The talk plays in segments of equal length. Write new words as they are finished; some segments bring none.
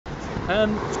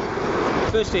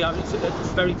Firstly, I'm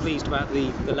very pleased about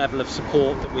the level of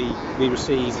support that we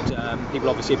received. People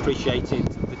obviously appreciated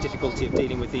the difficulty of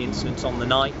dealing with the incidents on the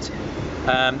night.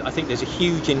 I think there's a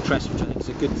huge interest, which I think is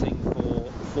a good thing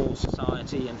for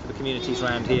society and for the communities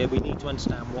around here. We need to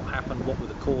understand what happened, what were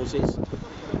the causes.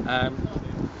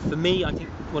 For me, I think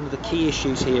one of the key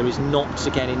issues here is not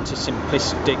to get into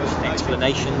simplistic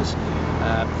explanations.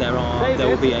 There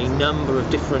will be a number of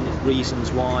different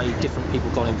reasons why different people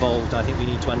got involved. I think we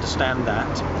need to understand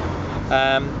that.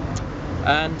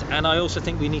 And I also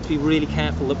think we need to be really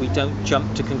careful that we don't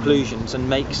jump to conclusions and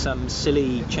make some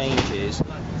silly changes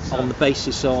on the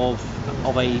basis of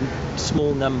a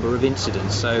small number of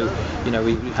incidents. So, we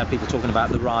had people talking about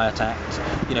the Riot Act.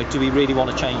 Do we really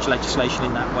want to change legislation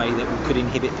in that way that could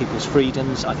inhibit people's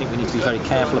freedoms? I think we need to be very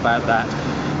careful about that.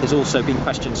 There's also been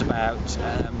questions about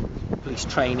police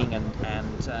training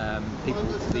and people,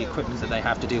 the equipment that they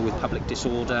have to deal with public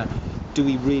disorder. Do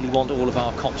we really want all of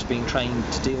our cops being trained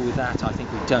to deal with that? I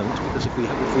think we don't, because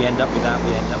if we end up with that,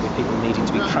 we end up with people needing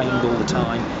to be trained all the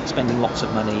time, spending lots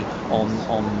of money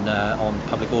on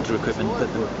public order equipment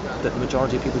that the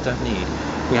majority of people don't need.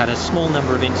 We had a small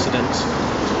number of incidents.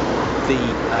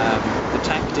 The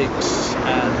tactics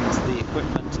and the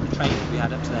equipment and the training we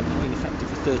had up to then have been effective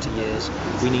for 30 years.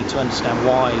 We need to understand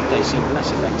why they seem less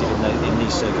effective in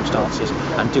these circumstances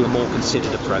and do a more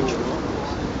considered approach.